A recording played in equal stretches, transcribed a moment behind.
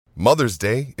Mother's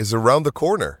Day is around the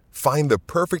corner. Find the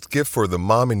perfect gift for the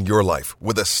mom in your life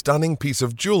with a stunning piece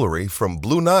of jewelry from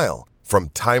Blue Nile. From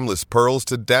timeless pearls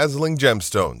to dazzling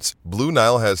gemstones, Blue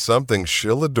Nile has something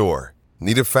she'll adore.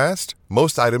 Need it fast?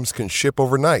 Most items can ship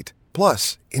overnight.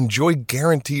 Plus, enjoy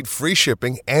guaranteed free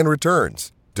shipping and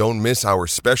returns. Don't miss our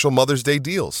special Mother's Day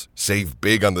deals. Save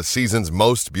big on the season's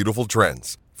most beautiful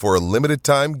trends. For a limited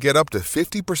time, get up to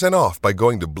 50% off by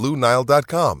going to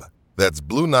BlueNile.com. That's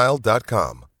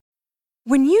BlueNile.com.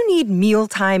 When you need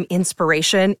mealtime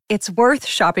inspiration, it's worth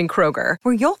shopping Kroger,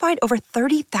 where you'll find over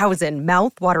 30,000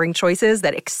 mouth-watering choices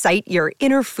that excite your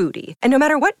inner foodie. And no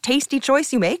matter what tasty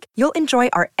choice you make, you'll enjoy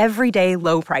our everyday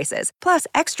low prices, plus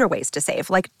extra ways to save,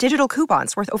 like digital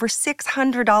coupons worth over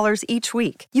 $600 each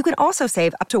week. You can also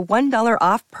save up to $1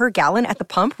 off per gallon at the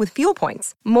pump with fuel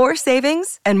points. More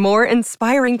savings and more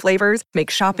inspiring flavors make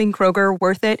shopping Kroger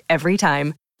worth it every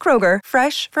time. Kroger,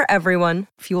 fresh for everyone.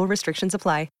 Fuel restrictions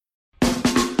apply.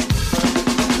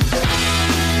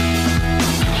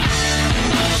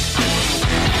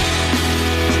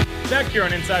 Back here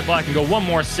on Inside Black and Go, one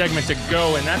more segment to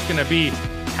go, and that's going to be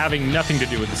having nothing to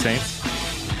do with the Saints.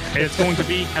 It's going to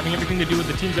be having everything to do with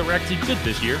the teams that were actually good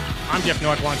this year. I'm Jeff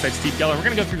Nowak alongside Steve Geller. We're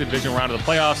going to go through the divisional round of the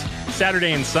playoffs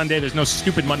Saturday and Sunday. There's no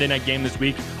stupid Monday night game this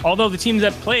week, although the teams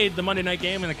that played the Monday night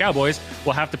game and the Cowboys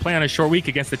will have to play on a short week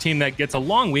against the team that gets a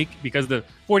long week because the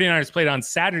 49ers played on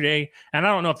Saturday. And I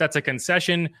don't know if that's a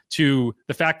concession to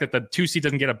the fact that the 2 seed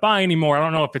doesn't get a bye anymore. I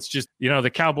don't know if it's just,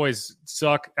 the Cowboys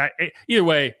suck. Either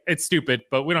way, it's stupid,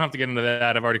 but we don't have to get into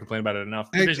that. I've already complained about it enough.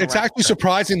 It's actually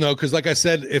surprising, though, because like I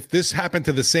said, if this happened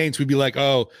to the Saints, we'd be like,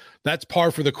 oh, that's par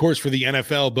for the course for the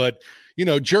NFL. But,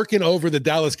 jerking over the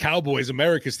Dallas Cowboys,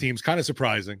 America's team, is kind of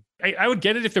surprising. I would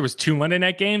get it if there was 2 Monday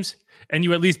night games and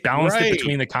you at least balanced it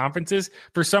between the conferences.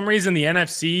 For some reason, the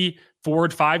NFC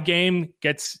forward 5 game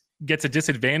gets a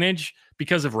disadvantage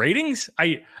because of ratings.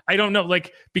 I don't know,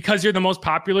 because you're the most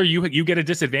popular, you get a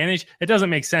disadvantage. It doesn't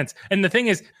make sense. And the thing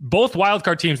is, both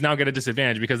wildcard teams now get a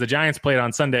disadvantage because the Giants played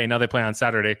on Sunday, now they play on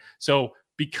Saturday. So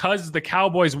because the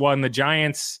Cowboys won, the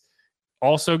Giants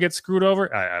also get screwed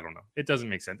over. I don't know. It doesn't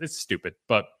make sense. It's stupid,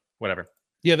 but whatever.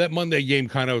 Yeah, that Monday game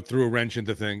kind of threw a wrench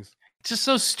into things. It's just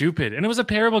so stupid. And it was a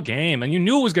terrible game. And you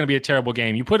knew it was going to be a terrible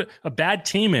game. You put a bad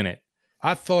team in it.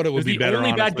 I thought it would be better,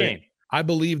 only honestly. Bad game. I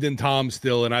believed in Tom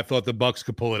still, and I thought the Bucs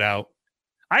could pull it out.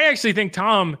 I actually think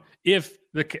Tom, if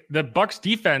the Bucs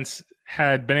defense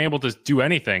had been able to do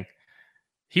anything,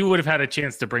 he would have had a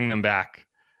chance to bring them back.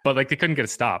 But they couldn't get a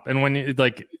stop. And when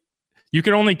you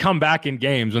can only come back in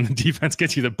games when the defense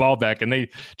gets you the ball back, and they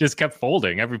just kept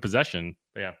folding every possession.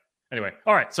 But yeah. Anyway,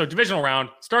 all right. So divisional round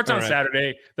starts on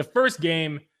Saturday. The first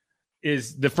game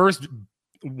is the first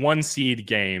 1 seed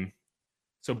game.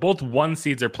 So both 1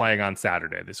 seeds are playing on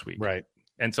Saturday this week. Right.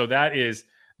 And so that is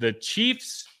the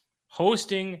Chiefs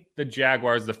hosting the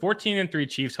Jaguars, the 14-3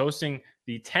 Chiefs hosting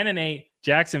the 10-8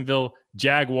 Jacksonville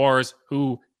Jaguars,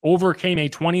 who overcame a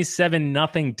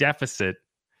 27-0 deficit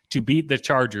to beat the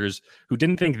Chargers, who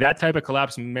didn't think that type of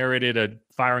collapse merited a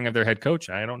firing of their head coach.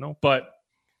 I don't know. But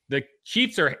the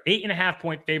Chiefs are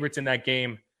 8.5-point favorites in that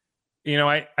game.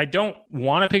 I don't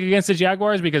want to pick against the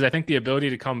Jaguars because I think the ability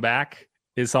to come back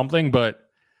is something, but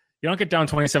you don't get down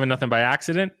 27-0 by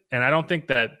accident. And I don't think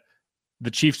that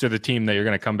the Chiefs are the team that you're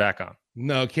going to come back on.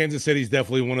 No, Kansas City's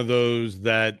definitely one of those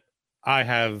that I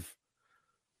have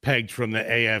pegged from the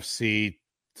AFC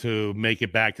to make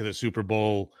it back to the Super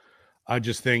Bowl. I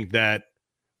just think that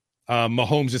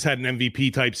Mahomes just had an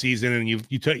MVP type season, and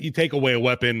you take away a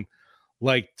weapon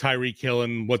like Tyreek Hill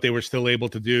and what they were still able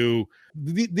to do.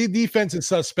 The defense is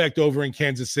suspect over in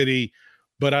Kansas City,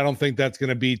 but I don't think that's going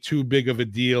to be too big of a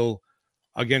deal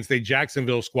against a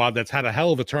Jacksonville squad that's had a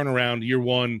hell of a turnaround year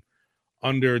one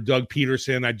under Doug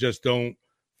Peterson. I just don't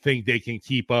think they can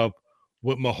keep up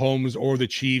with Mahomes or the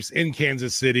Chiefs in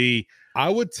Kansas City. I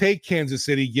would take Kansas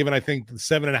City, given I think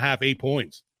 7.5, 8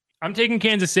 points. I'm taking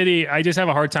Kansas City. I just have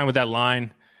a hard time with that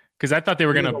line because I thought they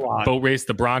were going to boat race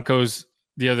the Broncos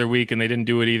the other week, and they didn't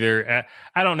do it either.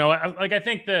 I don't know. I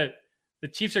think that the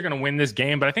Chiefs are going to win this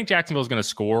game, but I think Jacksonville is going to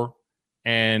score.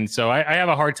 And so I have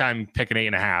a hard time picking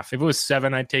 8.5. If it was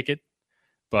 7, I'd take it,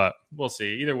 but we'll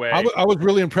see. Either way. I was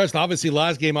really impressed. Obviously,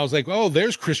 last game, I was like, oh,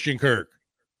 there's Christian Kirk.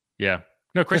 Yeah.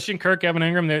 No, Christian Kirk, Evan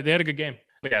Ingram, they had a good game.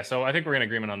 But yeah, so I think we're in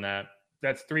agreement on that.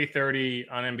 That's 3:30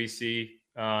 on NBC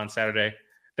on Saturday.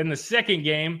 Then the second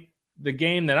game, the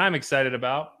game that I'm excited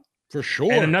about. For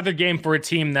sure. And another game for a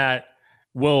team that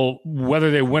will,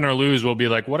 whether they win or lose, will be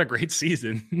like, what a great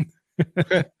season.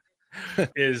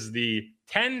 Is the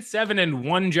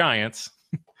 10-7-1 Giants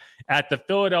at the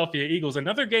Philadelphia Eagles.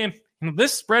 Another game,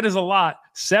 this spread is a lot,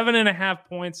 7.5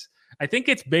 points. I think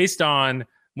it's based on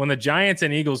when the Giants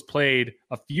and Eagles played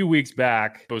a few weeks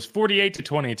back, it was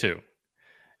 48-22.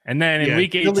 And then in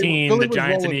week 18, Philly the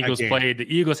Giants and Eagles played.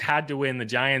 The Eagles had to win. The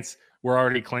Giants were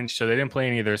already clinched, so they didn't play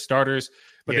any of their starters.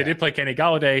 But they did play Kenny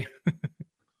Golladay.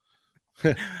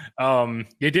 They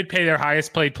did pay their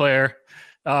highest paid player.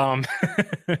 And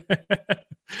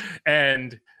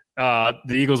the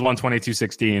Eagles won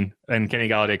 22-16, and Kenny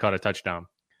Golladay caught a touchdown.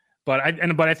 But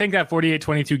I think that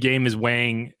 48-22 game is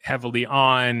weighing heavily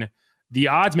on the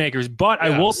odds makers. But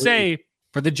I will say,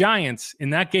 for the Giants in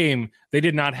that game, they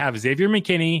did not have Xavier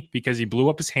McKinney because he blew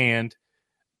up his hand.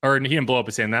 Or he didn't blow up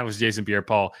his hand. That was Jason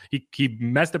Pierre-Paul. He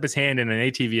messed up his hand in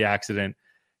an ATV accident.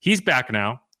 He's back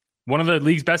now. One of the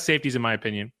league's best safeties, in my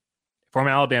opinion. Former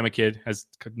Alabama kid, has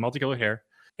multicolored hair.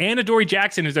 And Adoree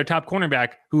Jackson, who's their top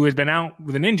cornerback, who has been out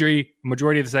with an injury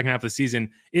majority of the second half of the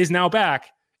season, is now back.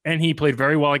 And he played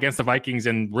very well against the Vikings.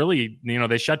 And really,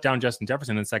 they shut down Justin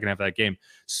Jefferson in the second half of that game.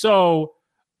 So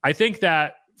I think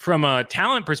that from a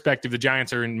talent perspective, the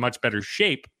Giants are in much better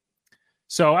shape.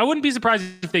 So I wouldn't be surprised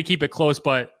if they keep it close.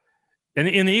 But and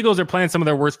the Eagles are playing some of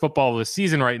their worst football of the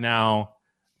season right now.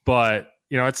 But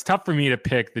it's tough for me to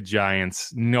pick the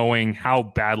Giants, knowing how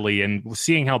badly and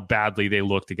seeing how badly they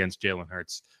looked against Jalen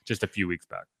Hurts just a few weeks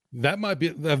back. That might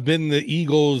have been the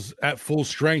Eagles at full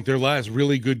strength, their last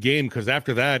really good game, because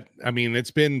after that,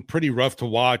 it's been pretty rough to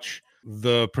watch.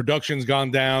 The production's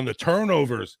gone down. The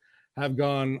turnovers have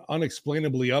gone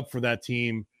unexplainably up for that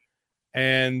team.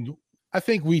 And I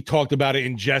think we talked about it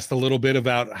in jest a little bit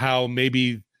about how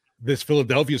maybe this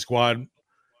Philadelphia squad,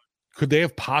 could they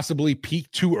have possibly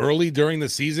peaked too early during the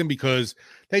season? Because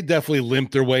they definitely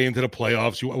limped their way into the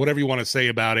playoffs, whatever you want to say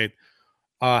about it.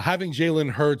 Having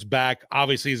Jalen Hurts back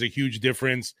obviously is a huge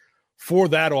difference for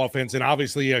that offense, and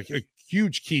obviously a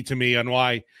huge key to me on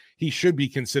why he should be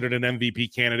considered an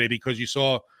MVP candidate, because you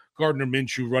saw Gardner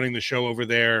Minshew running the show over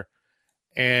there.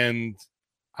 And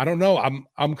I don't know,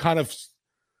 I'm kind of,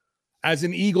 as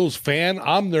an Eagles fan,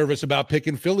 I'm nervous about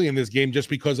picking Philly in this game just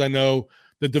because I know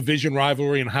the division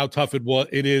rivalry and how tough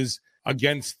it is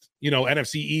against,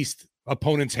 NFC East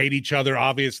opponents hate each other.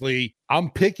 Obviously, I'm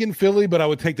picking Philly, but I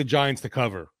would take the Giants to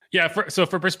cover. Yeah. So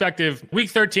for perspective, week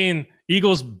 13,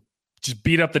 Eagles just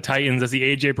beat up the Titans as the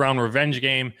AJ Brown revenge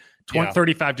game,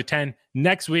 35-10.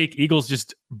 Next week, Eagles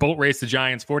just boat race the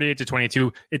Giants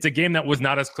 48-22. It's a game that was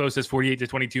not as close as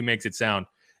 48-22 makes it sound.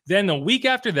 Then the week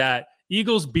after that,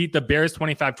 Eagles beat the Bears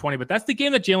 25-20, but that's the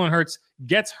game that Jalen Hurts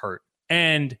gets hurt.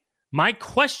 And my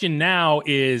question now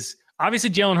is, obviously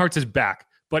Jalen Hurts is back,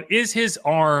 but is his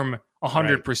arm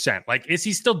 100%? Right. Like, is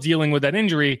he still dealing with that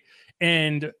injury?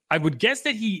 And I would guess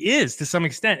that he is to some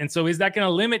extent. And so is that going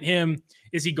to limit him?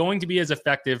 Is he going to be as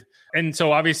effective? And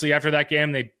so obviously after that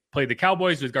game, they played the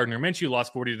Cowboys with Gardner Minshew,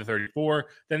 lost 40-34.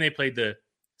 Then they played the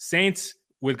Saints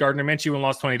with Gardner Minshew and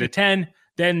lost 20-10.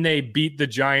 Then they beat the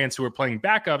Giants, who were playing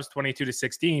backups,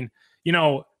 22-16.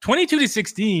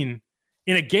 22-16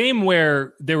 in a game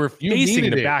where they were facing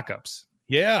the backups.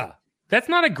 Yeah. That's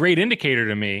not a great indicator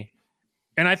to me.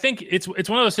 And I think it's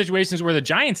one of those situations where the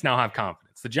Giants now have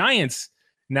confidence. The Giants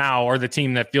now are the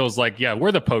team that feels like, yeah,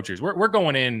 we're the poachers. We're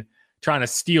going in trying to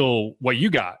steal what you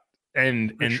got.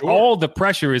 And all the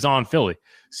pressure is on Philly.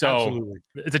 So Absolutely.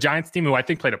 It's a Giants team who I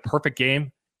think played a perfect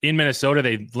game in Minnesota.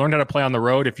 They learned how to play on the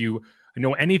road. If you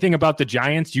know anything about the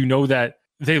Giants, you know that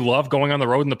they love going on the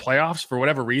road in the playoffs for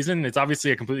whatever reason. It's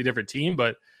obviously a completely different team,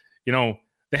 but they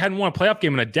hadn't won a playoff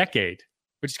game in a decade,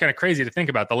 which is kind of crazy to think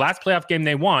about. The last playoff game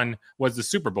they won was the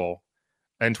Super Bowl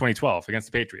in 2012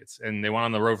 against the Patriots. And they went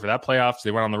on the road for that playoffs.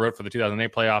 They went on the road for the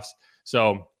 2008 playoffs.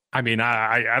 So, I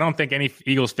don't think any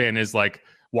Eagles fan is like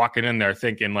walking in there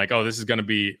thinking like, oh, this is going to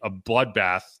be a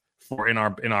bloodbath in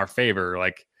our favor.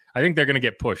 Like, I think they're going to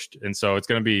get pushed. And so it's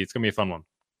going to be a fun one.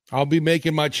 I'll be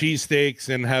making my cheesesteaks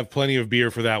and have plenty of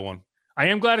beer for that one. I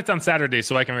am glad it's on Saturday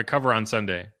so I can recover on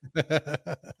Sunday.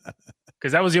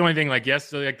 Because that was the only thing, like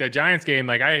the Giants game,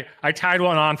 like I tied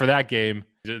one on for that game,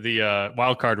 the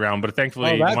wild card round, but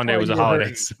thankfully Monday was a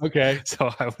holiday. Okay. So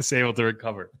I was able to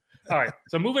recover. All right.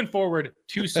 So moving forward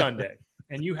to Sunday,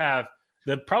 and you have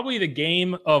probably the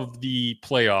game of the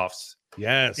playoffs.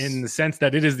 Yes. In the sense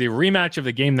that it is the rematch of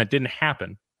the game that didn't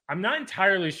happen. I'm not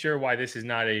entirely sure why this is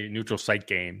not a neutral site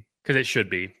game, because it should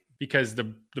be, because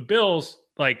the Bills,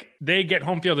 like, they get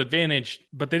home field advantage,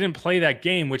 but they didn't play that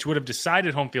game, which would have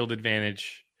decided home field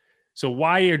advantage. So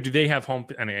why do they have home?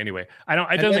 Anyway,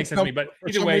 it doesn't make sense to me, but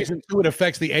either way, it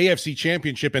affects the AFC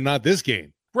Championship and not this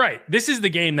game. Right. This is the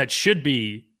game that should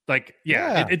be like,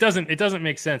 it doesn't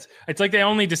make sense. It's like they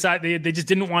only decide they just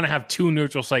didn't want to have two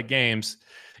neutral site games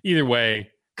either way.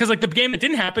 Because like the game that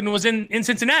didn't happen was in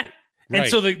Cincinnati. And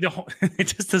so the whole, it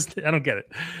just does. I don't get it.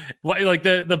 Like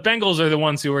the Bengals are the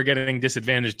ones who are getting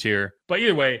disadvantaged here. But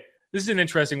either way, this is an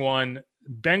interesting one.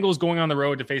 Bengals going on the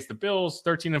road to face the Bills,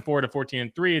 13-4 to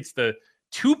 14-3. It's the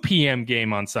 2 p.m.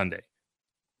 game on Sunday.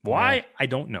 Why? Yeah. I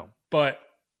don't know. But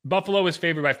Buffalo is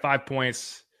favored by 5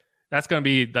 points. That's going to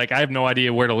be like, I have no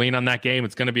idea where to lean on that game.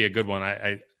 It's going to be a good one.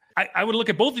 I would look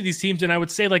at both of these teams and I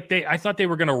would say I thought they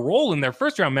were going to roll in their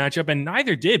first round matchup, and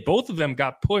neither did. Both of them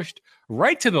got pushed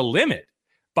right to the limit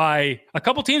by a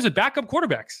couple teams with backup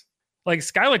quarterbacks. Like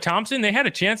Skylar Thompson, they had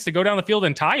a chance to go down the field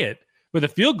and tie it with a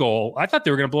field goal. I thought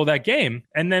they were going to blow that game.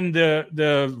 And then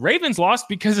the Ravens lost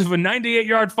because of a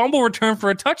 98-yard fumble return for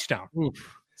a touchdown.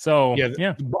 Oof. So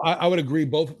yeah, I would agree.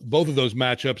 Both of those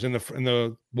matchups in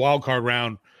the wild card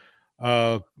round,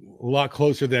 a lot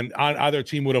closer than either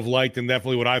team would have liked, and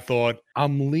definitely what I thought.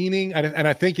 I'm leaning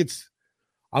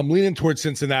towards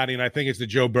Cincinnati, and I think it's the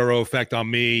Joe Burrow effect on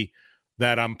me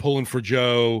that I'm pulling for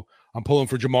Joe. I'm pulling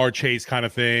for Jamar Chase kind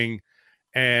of thing,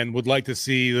 and would like to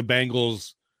see the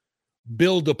Bengals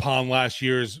build upon last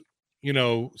year's,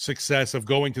 success of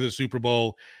going to the Super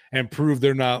Bowl and prove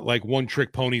they're not like one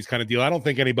trick ponies kind of deal. I don't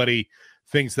think anybody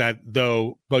thinks that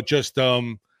though, but just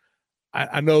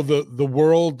I know the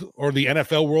world or the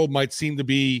NFL world might seem to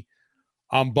be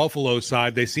on Buffalo's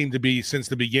side. They seem to be since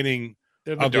the beginning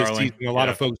of this season. A lot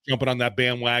of folks jumping on that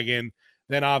bandwagon.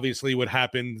 Then obviously what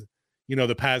happened,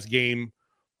 the past game.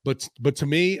 But to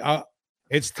me,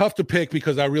 it's tough to pick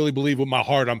because I really believe with my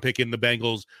heart I'm picking the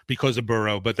Bengals because of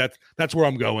Burrow. But that's where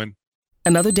I'm going.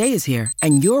 Another day is here,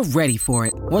 and you're ready for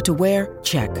it. What to wear?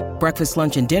 Check. Breakfast,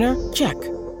 lunch, and dinner? Check.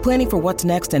 Planning for what's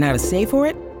next and how to save for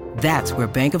it? That's where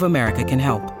Bank of America can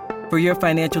help. For your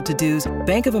financial to-dos,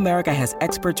 Bank of America has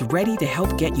experts ready to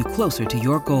help get you closer to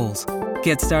your goals.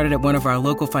 Get started at one of our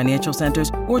local financial centers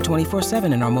or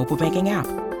 24/7 in our mobile banking app.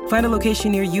 Find a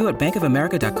location near you at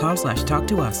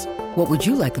bankofamerica.com/talktous. What would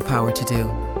you like the power to do?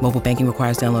 Mobile banking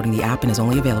requires downloading the app and is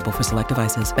only available for select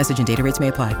devices. Message and data rates may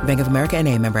apply. Bank of America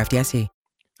NA, member FDIC.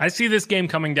 I see this game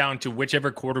coming down to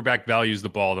whichever quarterback values the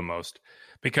ball the most.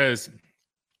 Because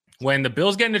when the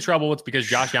Bills get into trouble, it's because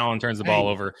Josh Allen turns the ball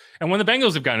over. And when the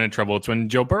Bengals have gotten into trouble, it's when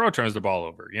Joe Burrow turns the ball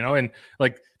over. And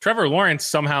like Trevor Lawrence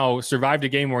somehow survived a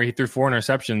game where he threw 4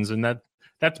 interceptions, and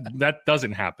that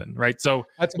doesn't happen, right? So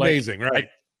that's amazing, right?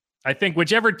 I think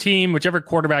whichever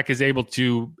quarterback is able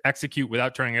to execute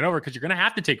without turning it over, because you're going to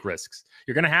have to take risks.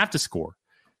 You're going to have to score.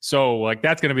 So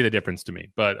that's going to be the difference to me.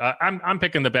 But I'm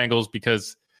picking the Bengals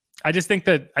because I think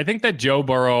that Joe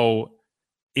Burrow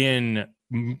in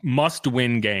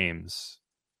must-win games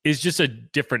is just a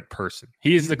different person.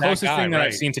 He is the closest thing that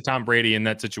I've seen to Tom Brady in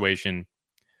that situation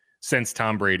since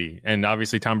Tom Brady. And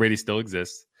obviously Tom Brady still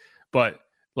exists. But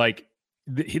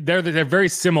they're very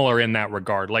similar in that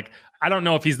regard. I don't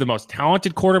know if he's the most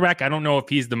talented quarterback. I don't know if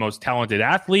he's the most talented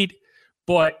athlete,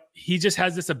 but he just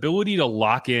has this ability to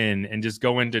lock in and just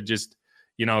go into just,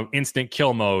 instant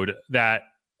kill mode that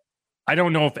I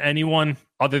don't know if anyone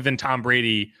other than Tom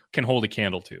Brady can hold a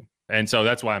candle to. And so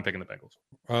that's why I'm picking the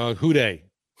Bengals. Who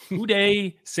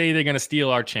they say they're going to steal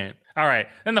our chant. All right.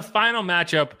 Then the final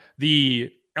matchup,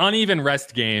 the uneven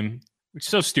rest game, which is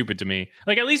so stupid to me.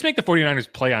 At least make the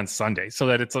 49ers play on Sunday so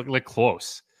that it's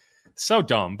close. So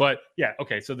dumb. But yeah,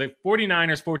 okay. So the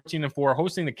 49ers 14-4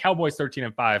 hosting the Cowboys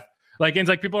 13-5.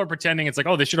 It's people are pretending it's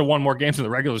they should have won more games in the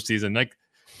regular season.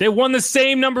 They won the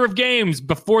same number of games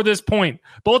before this point.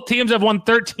 Both teams have won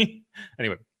 13.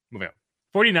 Anyway, moving on.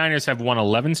 49ers have won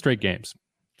 11 straight games.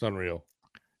 It's unreal.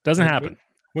 Doesn't happen.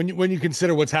 When you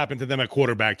consider what's happened to them at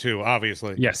quarterback too,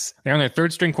 obviously. Yes. They're on their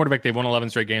third string quarterback. They've won 11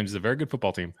 straight games. It's a very good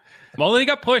football team. Well, they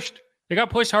got pushed. They got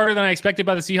pushed harder than I expected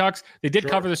by the Seahawks. They did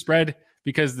cover the spread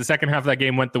because the second half of that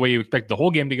game went the way you expect the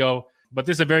whole game to go. But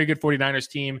this is a very good 49ers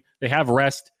team. They have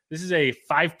rest. This is a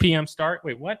 5 p.m. start.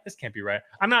 Wait, what? This can't be right.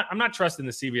 I'm not trusting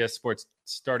the CBS Sports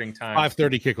starting time.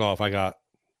 5:30 kickoff I got.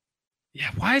 Yeah,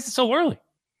 why is it so early?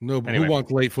 No, anyway, who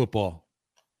wants late football?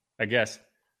 I guess.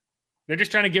 They're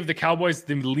just trying to give the Cowboys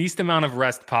the least amount of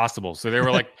rest possible. So they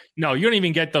were like, no, you don't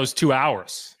even get those 2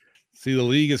 hours. See, the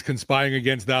league is conspiring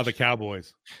against now the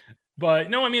Cowboys. But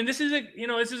no, I mean, this is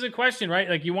a question,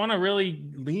 right? You want to really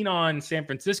lean on San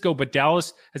Francisco, but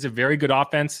Dallas has a very good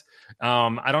offense.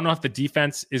 I don't know if the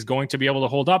defense is going to be able to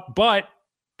hold up, but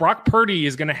Brock Purdy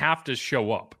is going to have to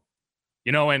show up,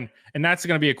 and that's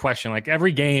going to be a question.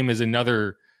 Every game is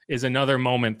another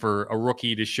moment for a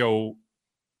rookie to show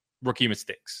rookie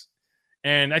mistakes.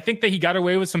 And I think that he got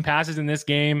away with some passes in this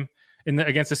game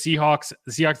against the Seahawks.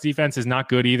 The Seahawks defense is not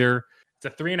good either. It's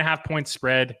a 3.5 point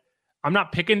spread. I'm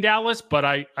not picking Dallas, but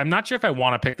I'm not sure if I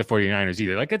want to pick the 49ers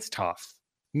either. It's tough.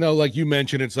 No, like you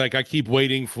mentioned, it's I keep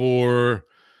waiting for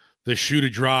the shoe to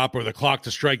drop or the clock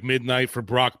to strike midnight for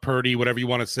Brock Purdy, whatever you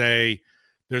want to say.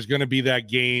 There's going to be that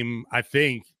game, I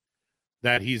think,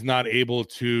 that he's not able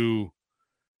to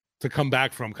come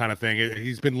back from, kind of thing.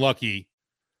 He's been lucky.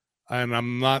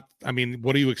 And what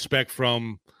do you expect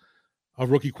from a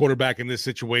rookie quarterback in this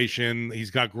situation? He's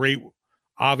got great,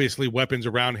 obviously, weapons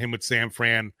around him with San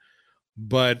Fran.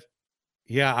 But,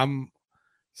 yeah, I'm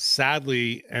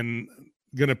sadly and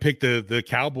going to pick the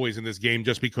Cowboys in this game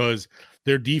just because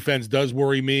their defense does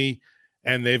worry me.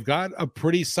 And they've got a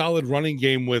pretty solid running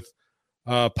game with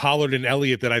Pollard and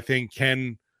Elliott that I think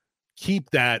can keep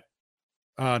that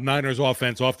Niners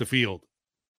offense off the field.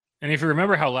 And if you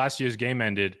remember how last year's game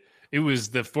ended, it was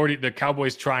the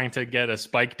Cowboys trying to get a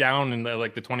spike down in the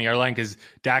 20-yard line because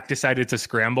Dak decided to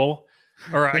scramble.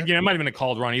 Or it might have been a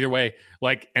called run. Either way,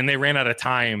 and they ran out of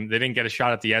time. They didn't get a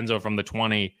shot at the end zone from the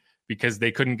 20 because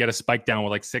they couldn't get a spike down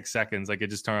with 6 seconds. It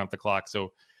just turned off the clock.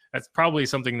 So that's probably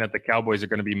something that the Cowboys are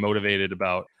going to be motivated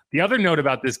about. The other note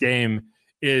about this game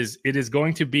is it is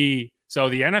going to be, so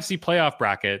the NFC playoff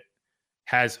bracket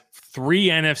has 3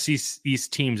 NFC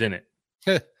East teams in it.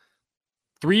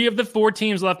 3 of the 4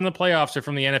 teams left in the playoffs are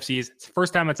from the NFC East. It's the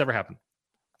first time it's ever happened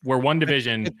where one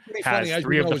division has funny.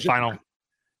 3 of the final.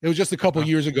 It was just a couple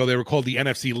years ago. They were called the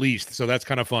NFC least. So that's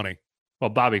kind of funny. Well,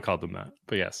 Bobby called them that,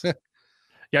 but yes.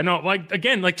 Yeah, no,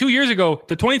 2 years ago,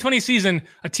 the 2020 season,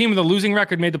 a team with a losing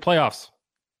record made the playoffs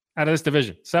out of this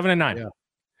division, 7-9. Yeah.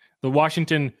 The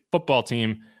Washington football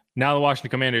team, now the Washington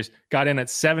Commanders, got in at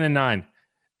 7-9.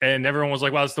 And everyone was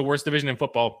like, wow, it's the worst division in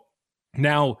football.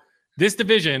 Now, this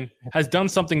division has done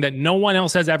something that no one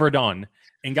else has ever done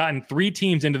and gotten 3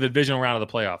 teams into the divisional round of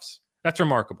the playoffs. That's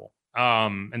remarkable.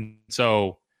 And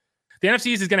so the NFC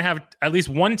East is going to have at least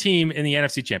one team in the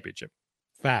NFC Championship.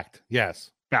 Fact.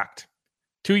 Yes. Fact.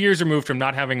 2 years removed from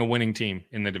not having a winning team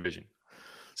in the division.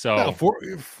 So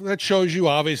that shows you,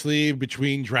 obviously,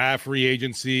 between draft, free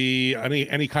agency,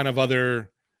 any kind of other,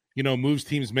 moves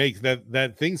teams make,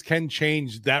 that things can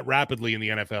change that rapidly in the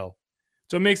NFL.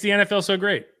 So it makes the NFL so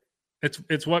great.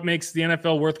 It's what makes the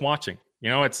NFL worth watching.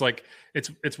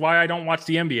 It's why I don't watch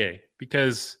the NBA,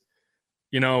 because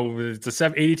it's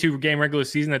a 82 game regular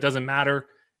season that doesn't matter,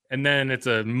 and then it's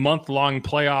a month-long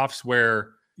playoffs where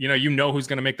who's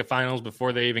going to make the finals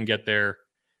before they even get there.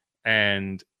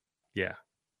 And yeah,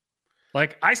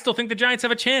 I still think the Giants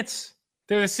have a chance.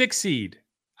 They're the 6th seed.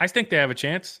 I think they have a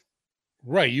chance.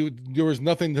 Right. There was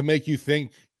nothing to make you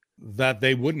think that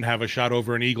they wouldn't have a shot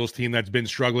over an Eagles team that's been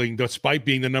struggling despite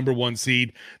being the number 1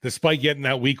 seed, despite getting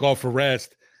that week off for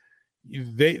rest.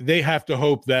 They have to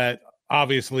hope that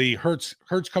obviously Hurts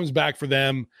comes back for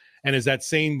them and is that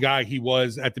same guy he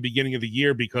was at the beginning of the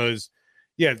year, because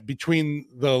between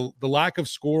the lack of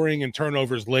scoring and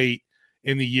turnovers late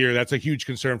in the year, that's a huge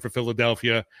concern for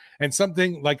Philadelphia. And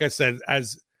something, like I said,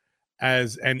 as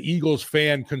an Eagles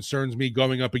fan, concerns me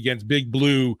going up against Big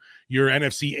Blue, your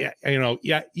NFC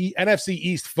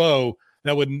East foe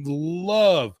that would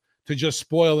love to just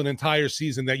spoil an entire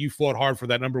season that you fought hard for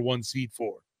that number 1 seed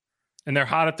for. And they're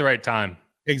hot at the right time.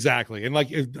 Exactly. And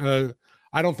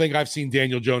I don't think I've seen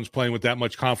Daniel Jones playing with that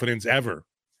much confidence ever.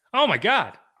 Oh my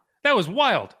God. That was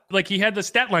wild. He had the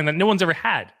stat line that no one's ever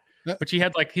had, which he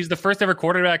had he's the first ever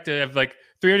quarterback to have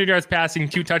 300 yards passing,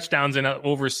 2 touchdowns, and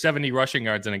over 70 rushing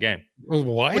yards in a game.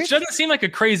 What? Which doesn't seem like a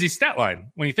crazy stat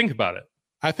line when you think about it.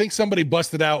 I think somebody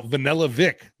busted out Vanilla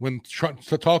Vic when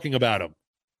talking about him.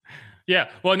 Yeah.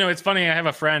 Well, no, it's funny. I have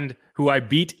a friend who I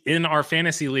beat in our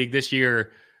fantasy league this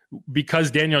year because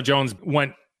Daniel Jones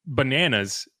went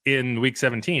bananas in week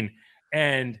 17.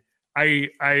 And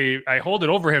I hold it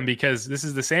over him because this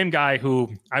is the same guy who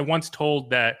I once told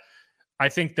that I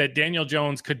think that Daniel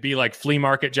Jones could be like flea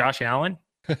market Josh Allen.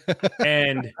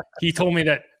 And he told me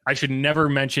that I should never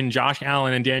mention Josh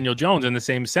Allen and Daniel Jones in the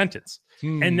same sentence.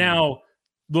 And now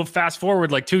we'll fast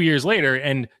forward 2 years later,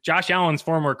 and Josh Allen's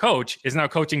former coach is now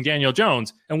coaching Daniel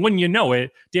Jones. And when you know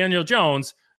it, Daniel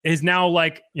Jones is now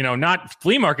not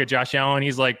flea market Josh Allen.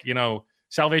 He's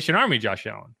Salvation Army Josh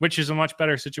Allen, which is a much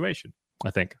better situation,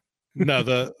 I think. No,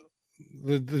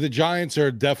 the Giants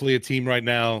are definitely a team right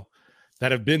now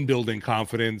that have been building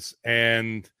confidence.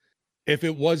 And if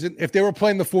they were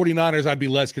playing the 49ers, I'd be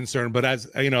less concerned. But as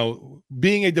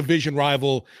being a division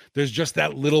rival, there's just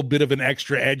that little bit of an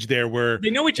extra edge there where they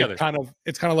know each other.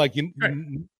 It's kind of like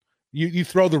you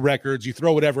throw the records, you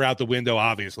throw whatever out the window,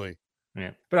 obviously.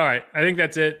 Yeah. But all right, I think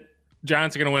that's it.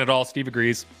 Giants are going to win it all. Steve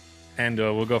agrees, and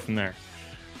we'll go from there.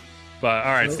 But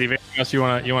all right, Steve, anything else you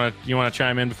want to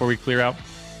chime in before we clear out?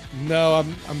 No,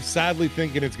 I'm sadly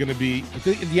thinking it's going to be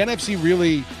the NFC.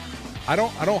 Really, I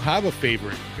don't have a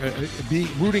favorite. Be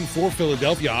rooting for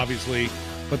Philadelphia, obviously,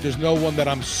 but there's no one that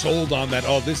I'm sold on that,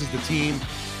 oh, this is the team.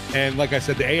 And like I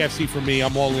said, the AFC for me,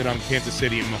 I'm all in on Kansas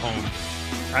City and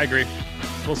Mahomes. I agree.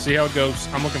 We'll see how it goes.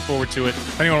 I'm looking forward to it.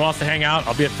 If anyone wants to hang out,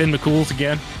 I'll be at Finn McCool's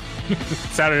again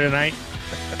Saturday night.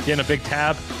 Getting a big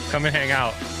tab. Come and hang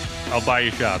out. I'll buy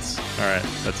you shots. All right.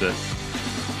 That's it.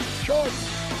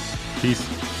 Shots.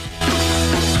 Peace.